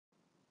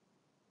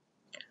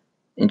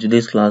In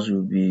today's class,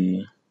 we'll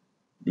be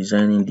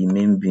designing the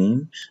main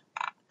beams.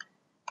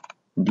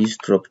 In this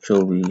structure,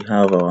 we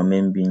have our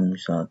main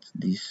beams at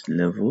this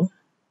level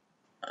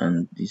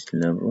and this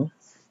level.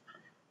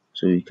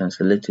 So you can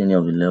select any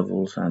of the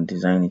levels and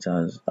design it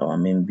as our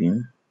main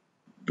beam.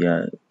 They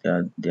are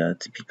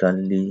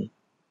typically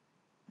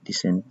the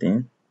same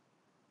thing.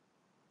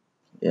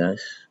 Yes.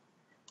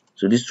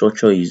 So this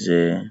structure is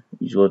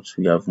what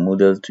we have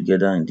modeled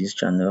together in this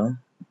channel,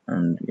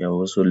 and we have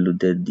also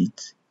loaded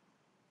it.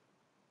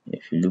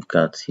 If you look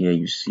at here,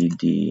 you see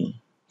the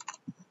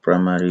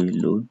primary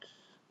load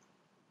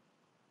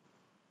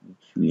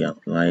which we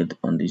applied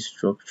on this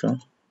structure.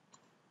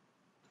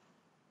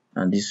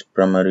 And this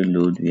primary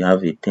load, we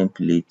have a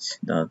template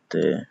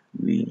that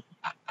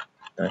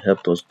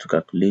helped us to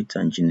calculate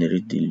and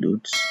generate the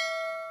loads,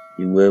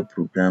 a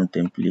well-programmed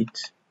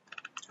template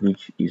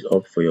which is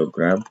up for your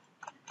grab.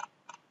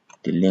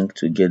 The link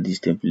to get this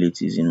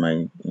template is in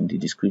the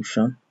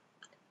description.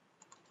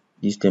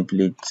 This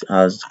template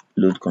has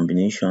load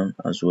combination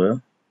as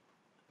well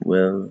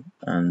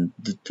and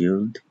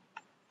detailed,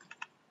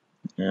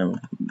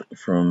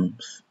 from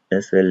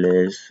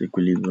SLS,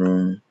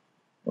 equilibrium,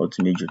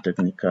 ultimate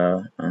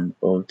geotechnical, and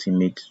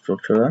ultimate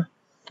structural.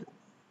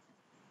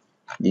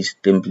 This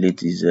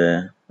template is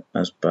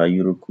as per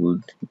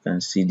Eurocode. You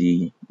can see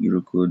the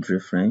Eurocode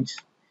reference.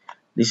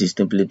 This is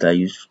template I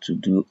use to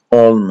do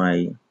all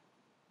my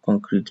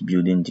concrete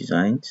building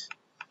designs.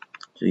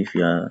 So if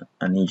you are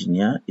an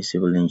engineer, a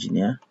civil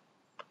engineer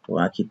or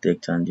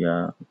architect, and you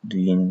are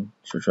doing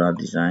structural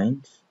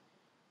designs,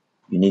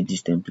 you need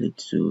this template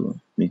to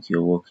make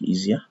your work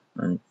easier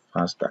and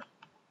faster.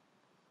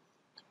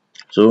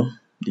 So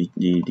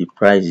the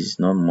price is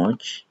not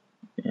much.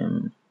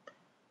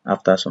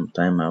 After some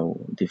time, I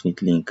will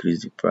definitely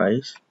increase the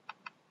price.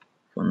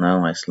 For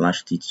now, I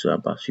slashed it to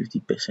about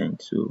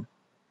 50%. So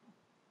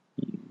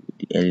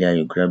the earlier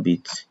you grab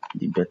it,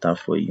 the better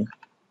for you.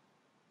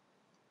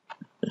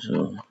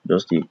 So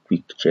just a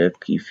quick check.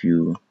 If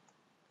you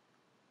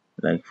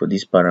like, for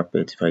this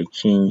parapet, if I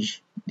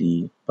change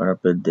the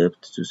parapet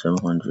depth to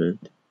 700,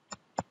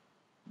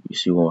 you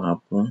see what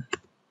happened.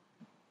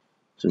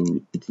 So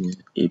it is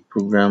a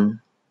programmed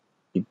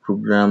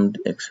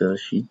Excel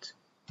sheet,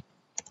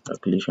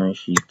 calculation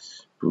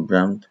sheet,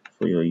 programmed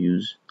for your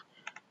use.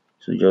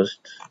 So just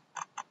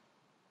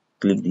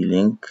click the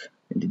link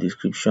in the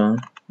description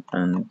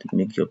and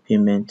make your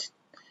payment.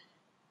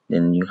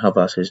 Then you have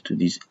access to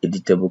this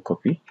editable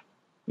copy.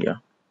 Yeah.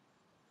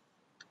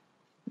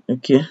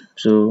 Okay,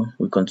 so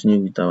we continue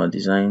with our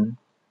design.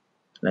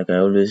 Like I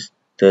always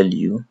tell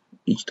you,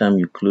 each time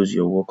you close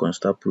your work on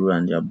Star Pro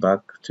and you're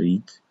back to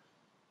it,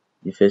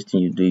 the first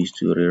thing you do is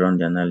to rerun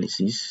the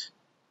analysis.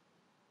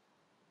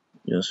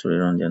 Just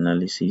rerun the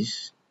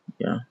analysis.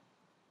 Yeah.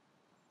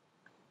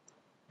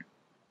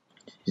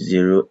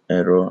 0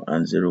 error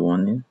and 0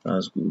 warning.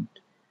 That's good.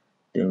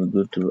 Then we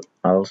go to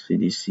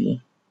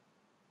CDC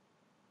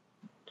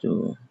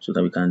so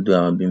that we can do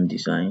our beam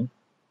design.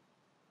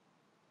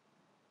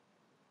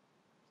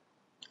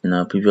 In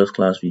our previous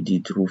class, we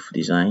did roof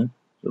beam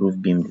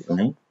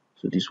design.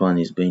 So this one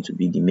is going to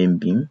be the main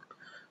beam.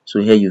 So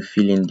here you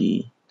fill in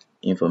the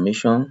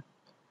information,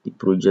 the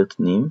project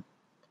name,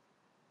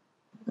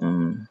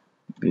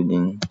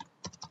 building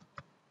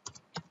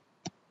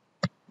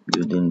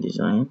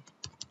design.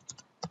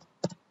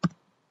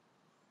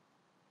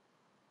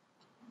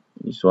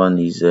 This one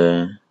is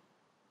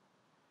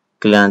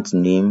client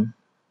name.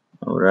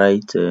 I'll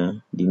write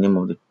the name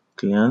of the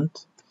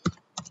client,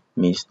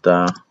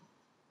 Mr.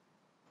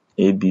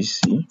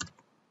 ABC.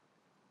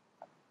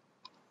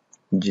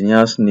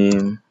 Engineer's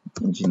name,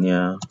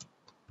 engineer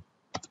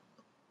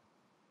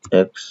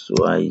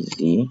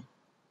XYZ.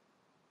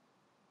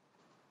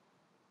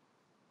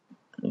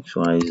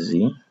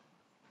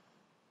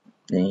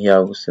 Then here I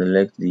will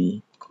select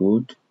the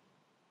code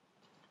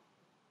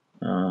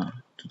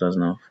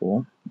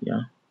 2004.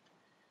 Yeah.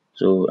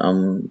 So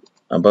I'm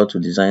about to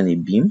design a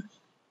beam.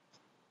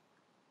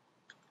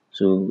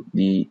 So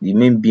the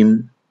main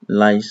beam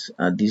lies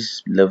at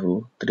this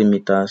level, 3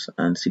 meters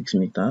and 6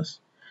 meters.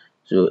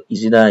 So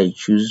is either I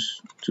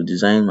choose to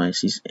design my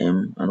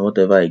 6M and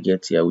whatever I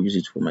get here I will use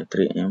it for my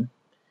 3M,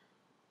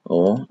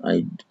 or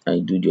I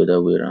do the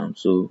other way around.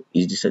 So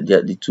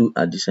the two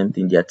are the same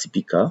thing, they are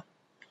typical.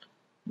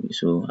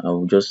 So I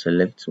will just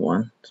select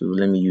one. So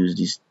let me use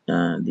this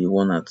the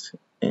one at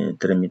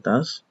 3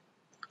 meters,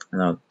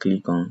 and I'll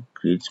click on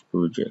create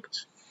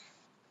project.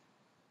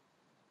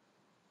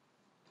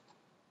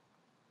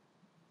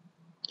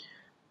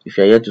 If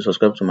you are yet to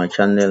subscribe to my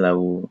channel, I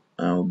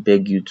will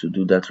beg you to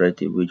do that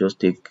right away. Just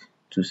take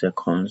 2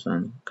 seconds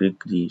and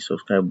click the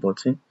subscribe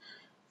button.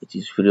 It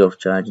is free of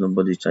charge.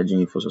 Nobody is charging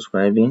you for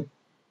subscribing.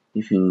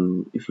 If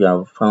you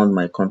have found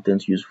my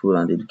content useful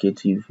and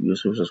educative, you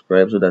also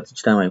subscribe, so that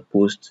each time I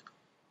post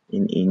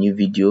in a new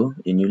video,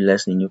 a new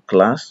lesson, a new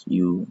class,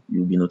 you'll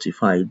be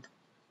notified.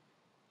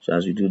 So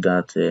as we do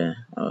that,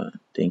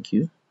 thank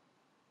you.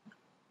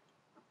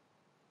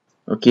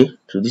 Okay,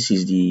 so this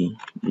is the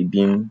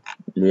beam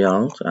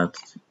layout at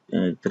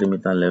 3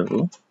 meter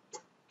level.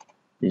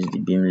 This is the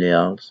beam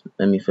layout.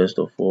 Let me first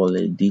of all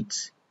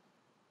edit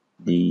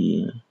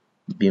the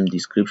beam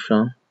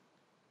description.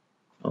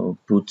 I'll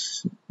put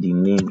the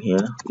name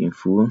here in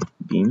full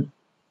beam.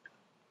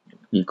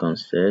 Click on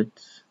set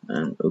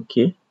and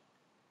OK.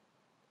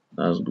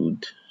 That's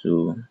good.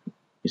 So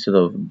instead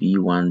of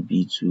B1,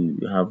 B2,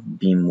 you have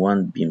beam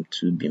 1, beam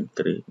 2, beam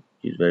 3.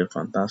 It's very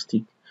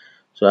fantastic.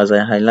 So as I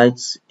highlight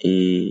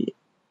a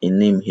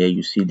name here,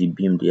 you see the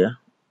beam there,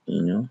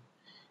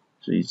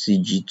 So you see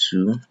G2,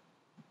 you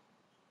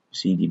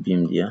see the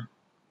beam there.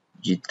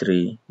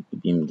 G3, the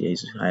beam there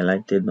is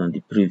highlighted on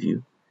the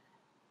preview.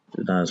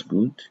 So that's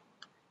good.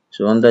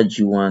 So under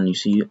G1, you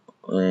see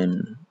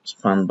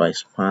span by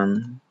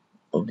span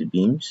of the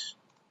beams.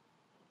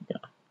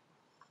 Yeah.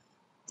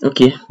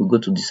 Okay, we go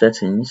to the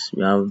settings.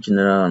 We have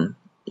general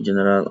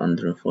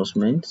and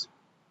reinforcement.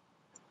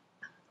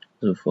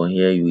 So for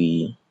here,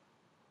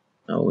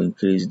 I will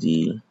increase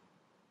the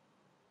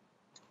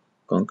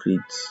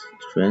concrete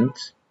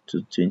strength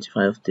to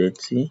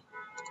 2530,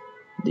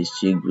 the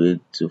steel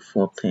grade to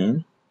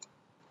 410,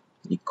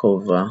 the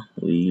cover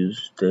we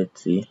use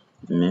 30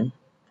 mm,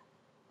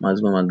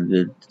 maximum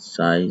aggregate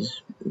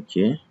size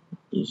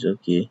is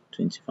okay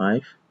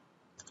 25,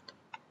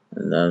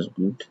 and that's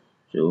good.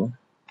 So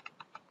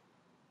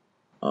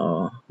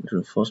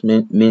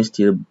reinforcement main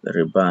steel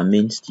rebar,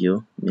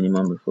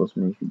 minimum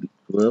reinforcement should be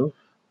 12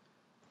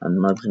 and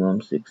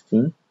maximum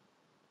 16.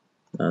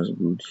 That's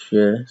good.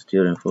 Shear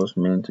steel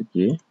reinforcement,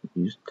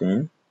 use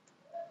 10.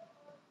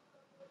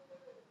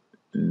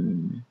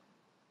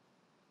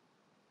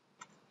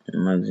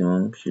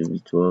 Maximum should be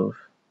 12.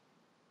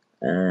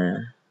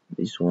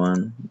 This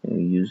one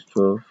we use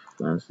 12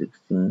 and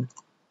 16,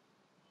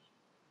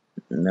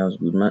 and that's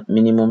good.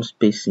 Minimum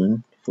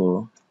spacing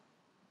for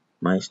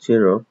my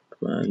stirrup,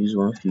 use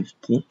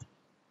 150.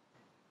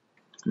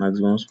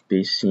 Maximum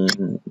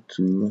spacing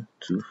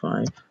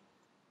 225.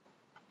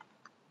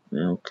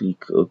 Now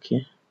click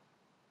OK.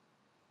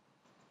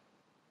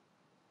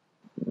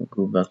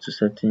 Go back to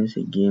settings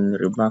again.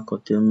 Rebar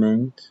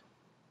curtailment.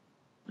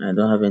 I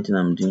don't have anything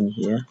I'm doing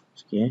here.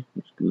 Okay,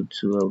 it's good.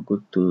 So I'll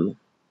go to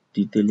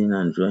detailing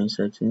and drawing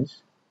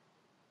settings.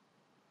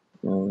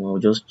 I'll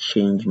just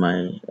change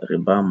my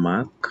rebar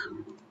mark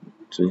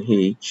to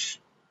H.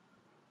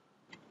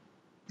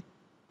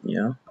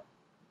 Yeah,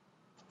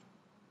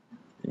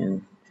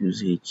 and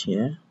choose H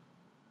here.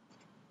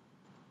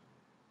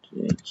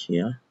 To H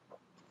here.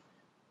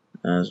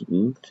 That's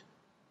good.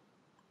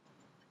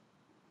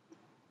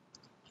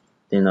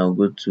 Then I'll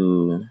go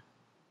to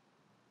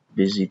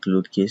basic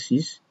load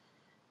cases.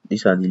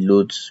 These are the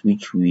loads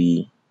which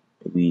we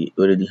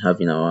already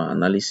have in our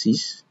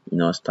analysis,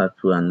 in our start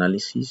pro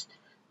analysis,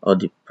 or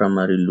the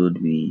primary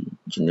load we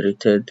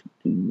generated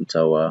with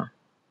our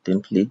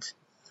template.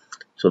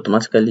 So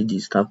automatically the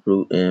start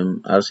pro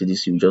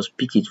RCDC will just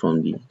pick it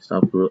from the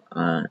start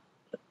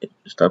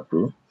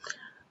pro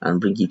and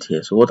bring it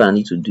here. So what I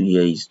need to do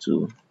here is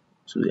to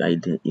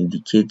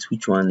indicate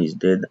which one is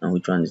dead and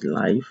which one is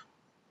live.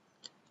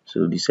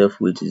 So the self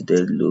weight is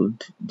dead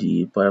load,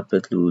 the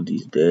parapet load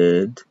is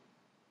dead,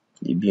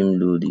 the beam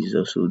load is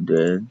also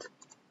dead,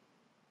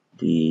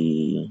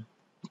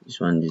 this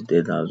one is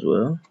dead as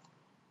well.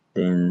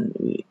 Then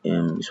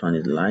this one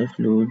is live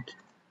load,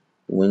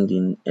 wind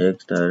in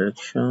X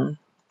direction,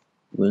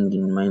 wind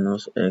in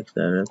minus X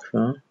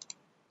direction,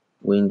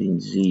 wind in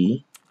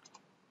Z,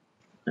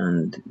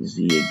 and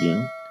Z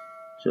again.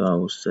 So I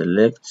will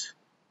select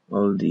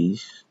all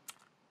these.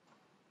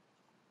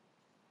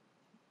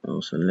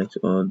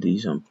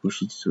 And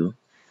push it to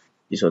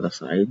this other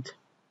side.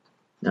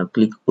 Now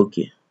click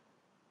OK.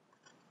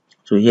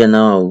 So here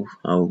now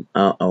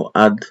I'll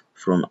add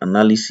from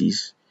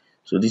analysis.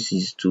 So this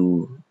is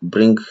to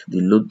bring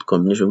the load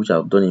combination which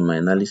I've done in my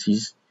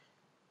analysis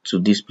to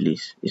this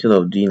place. Instead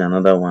of doing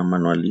another one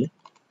manually,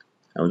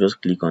 I'll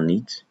just click on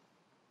it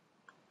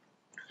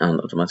and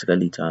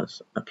automatically it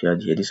has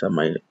appeared here. These are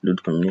my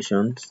load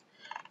combinations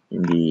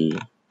in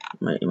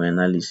my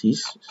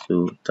analysis.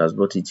 So it has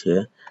brought it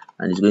here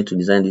and it's going to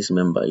design this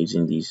member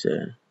using these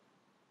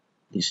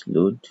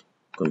load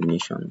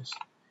combinations.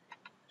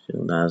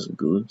 So that's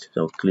good.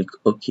 So I'll click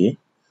OK.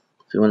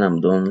 So when I'm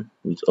done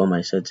with all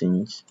my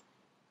settings,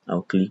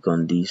 I'll click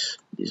on this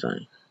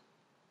design.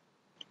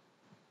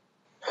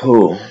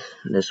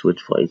 Let's wait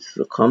for it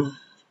to come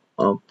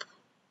up.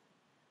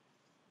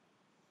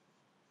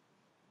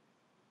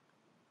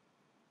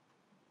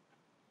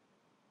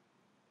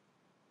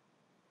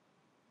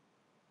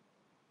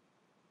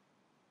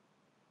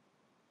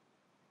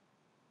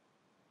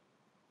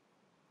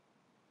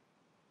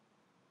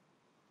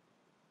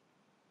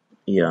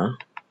 Yeah,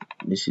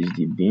 this is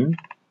the beam.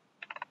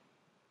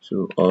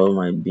 So all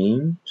my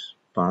beams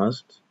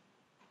passed.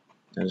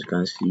 As you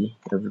can see,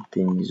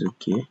 everything is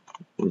okay.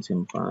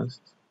 Everything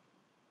passed.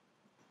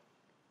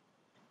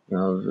 You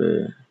have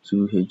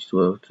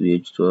 2H12,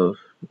 2H12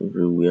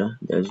 everywhere.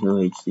 There's no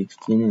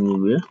H16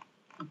 anywhere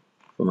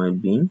for my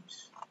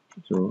beams.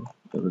 So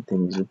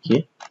everything is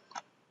okay.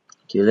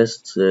 Okay,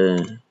 let's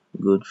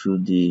go through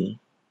the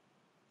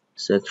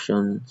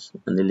sections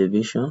and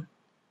elevation.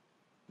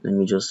 Let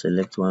me just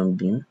select one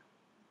beam.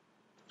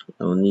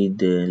 I'll need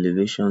the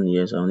elevation,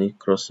 yes. I'll need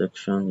cross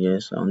section,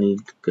 yes. I'll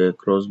need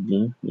cross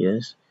beam,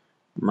 yes.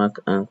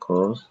 Mark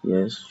anchors,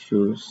 yes.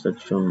 Show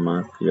section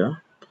mark, yeah.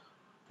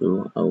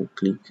 So I'll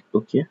click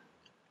OK.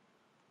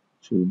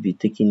 So we'll be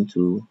taken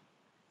to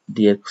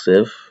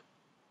DXF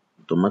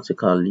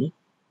automatically.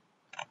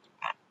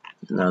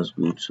 That's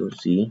good. So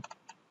see,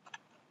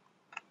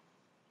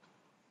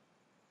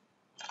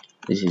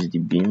 this is the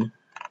beam.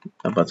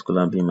 A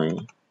particular beam I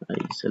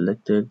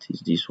selected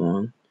is this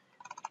one.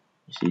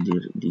 You see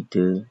the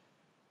detail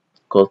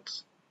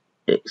cut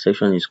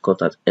section is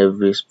cut at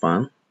every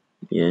span,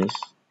 yes.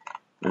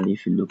 And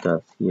if you look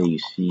at here, you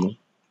see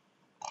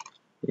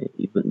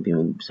even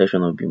beam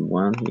section of beam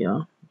 1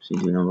 here. See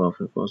the number of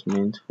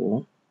reinforcement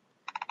 4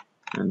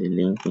 and the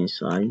link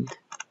inside.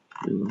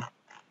 So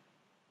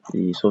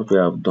the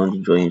software have done the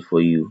drawing for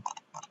you.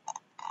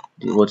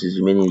 What is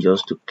remaining is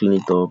just to clean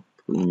it up,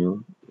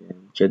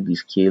 check the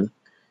scale.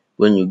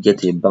 When you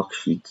get a back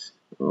sheet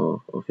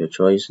of your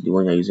choice, the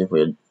one you're using for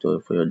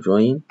your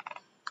drawing,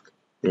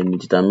 then you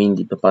determine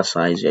the paper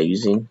size you're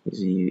using.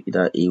 Is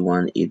either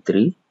A1,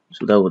 A3.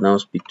 So that will now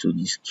speak to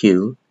the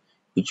scale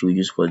which we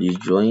use for this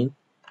drawing.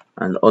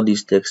 And all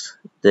these text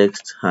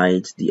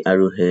height, the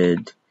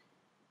arrowhead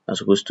are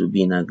supposed to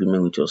be in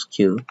agreement with your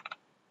scale.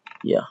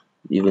 Yeah,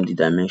 even the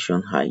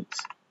dimension height,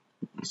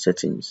 the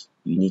settings.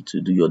 You need to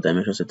do your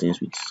dimension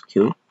settings with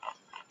scale.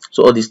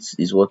 So all this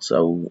is what I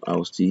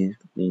will still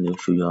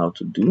show you how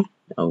to do.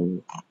 I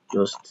will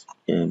just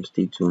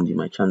stay tuned in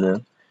my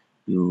channel.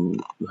 You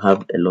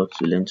have a lot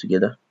to learn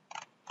together.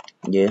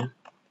 Yeah.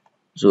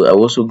 So I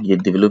also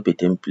develop a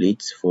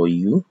template for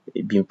you,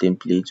 a beam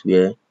template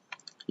where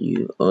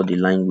all the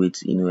line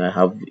weights.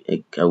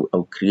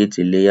 I'll create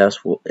a layers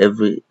for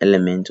every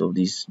element of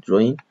this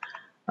drawing,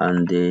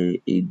 and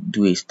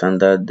do a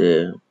standard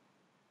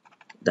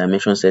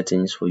dimension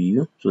settings for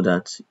you, so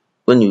that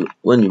when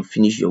you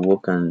finish your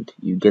work and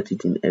you get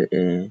it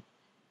in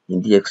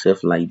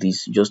DXF like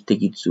this, just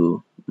take it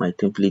to my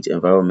template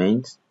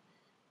environment,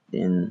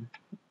 then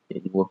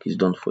the work is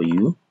done for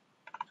you.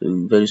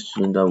 So very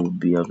soon that will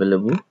be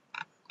available.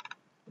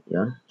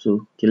 Yeah.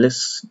 So okay,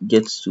 let's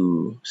get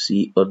to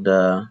see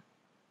other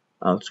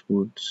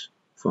outputs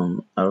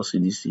from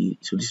RCDC.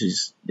 So this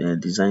is the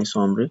design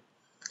summary.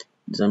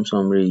 Design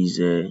summary is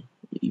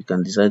you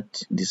can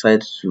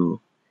decide to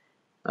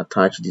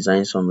attach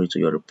design summary to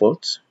your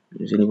report.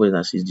 If anybody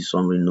that sees the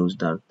summary knows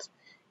that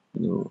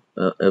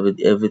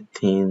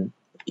everything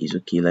is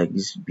okay. Like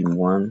this beam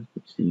 1,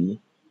 see,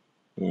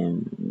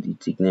 the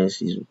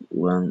thickness is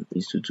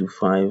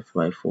 225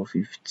 by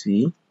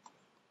 450.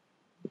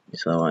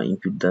 It's our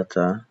input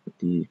data.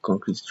 The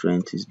concrete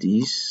strength is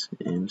this,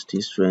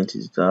 steel strength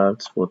is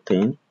that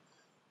 410.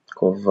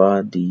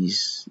 Cover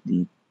this,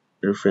 the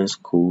reference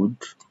code,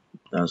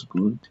 that's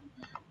good.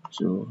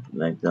 So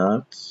like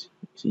that,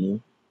 see,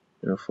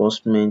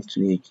 reinforcement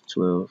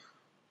 2H12,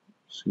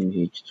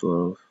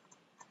 2H12,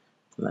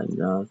 like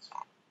that.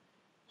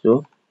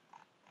 So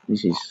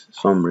this is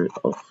summary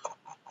of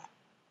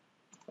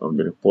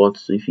the report.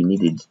 So if you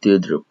need a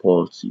detailed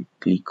report, you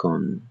click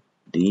on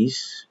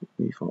this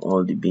for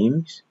all the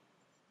beams.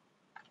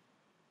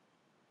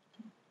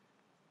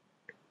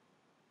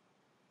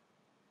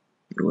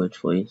 You wait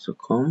for it to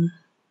come.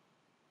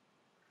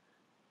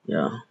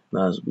 Yeah,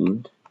 that's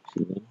good.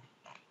 See,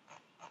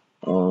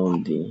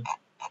 all the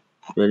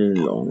very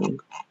long.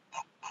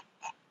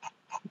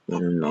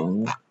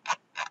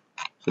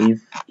 So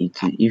if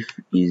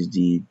is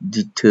the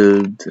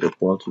detailed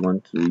report you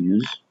want to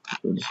use,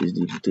 so this is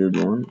the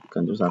detailed one, you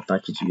can just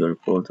attach it to your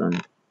report,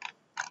 and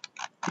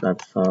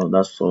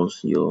that solves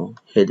your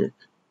headache.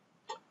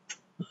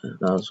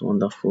 That's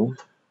wonderful.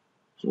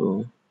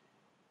 So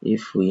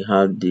if we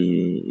had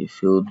the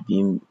failed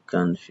beam,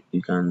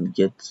 you can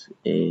get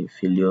a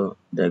failure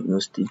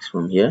diagnostics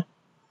from here.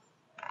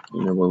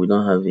 But we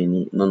don't have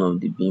any. None of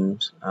the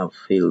beams have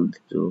failed,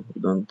 so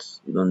we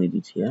don't need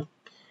it here.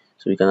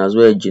 So we can as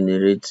well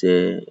generate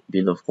a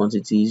bill of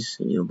quantities,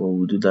 but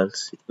we'll do that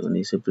on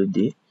a separate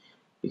day.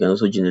 You can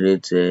also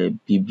generate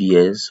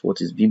BBS.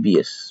 What is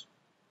BBS?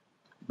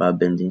 Bar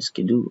bending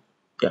schedule.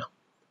 Yeah,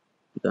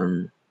 you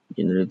can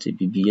generate a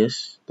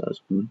BBS. That's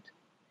good.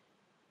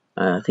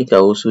 I think I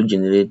also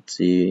generate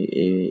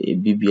a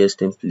BBS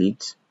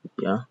template.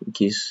 Yeah, in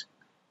case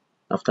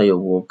after your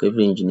work,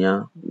 every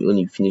engineer, when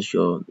you finish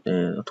your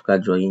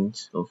AutoCAD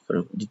drawings of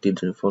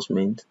detailed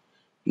reinforcement,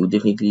 you will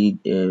definitely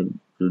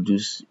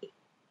produce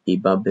a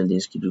bar bending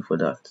schedule for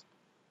that.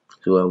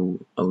 So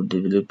I will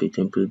develop a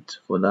template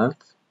for that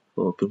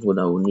for people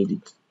that will need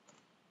it.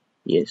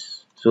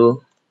 Yes.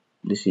 So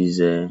this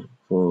is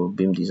for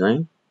beam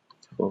design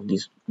of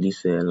this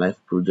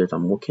live project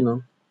I'm working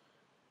on.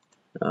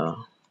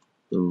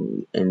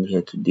 To end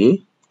here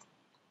today.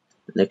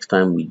 Next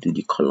time we do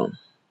the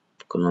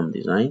column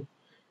design.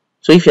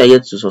 So if you are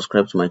yet to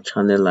subscribe to my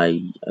channel,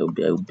 I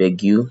will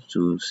beg you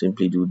to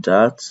simply do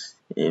that.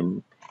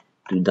 Do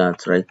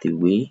that right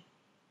away,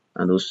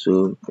 and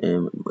also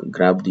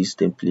grab this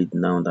template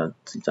now that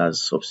it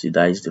has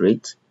subsidized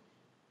rate.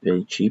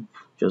 very cheap.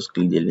 Just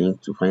click the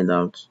link to find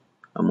out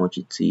how much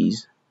it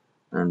is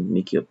and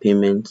make your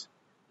payment.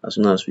 As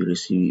soon as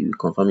we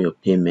confirm your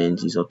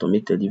payment, is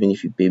automated. Even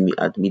if you pay me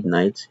at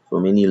midnight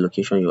from any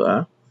location you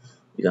are,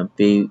 you can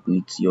pay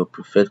with your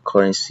preferred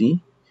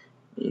currency,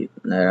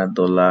 naira,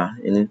 dollar,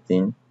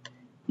 anything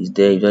is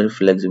there. Very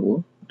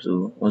flexible.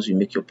 So once you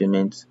make your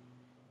payment,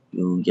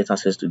 you get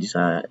access to this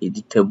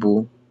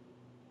editable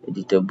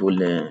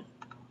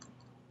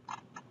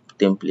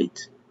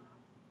template.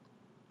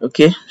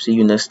 Okay, see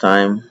you next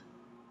time.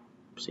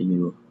 See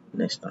you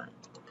next time.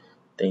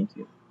 Thank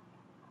you.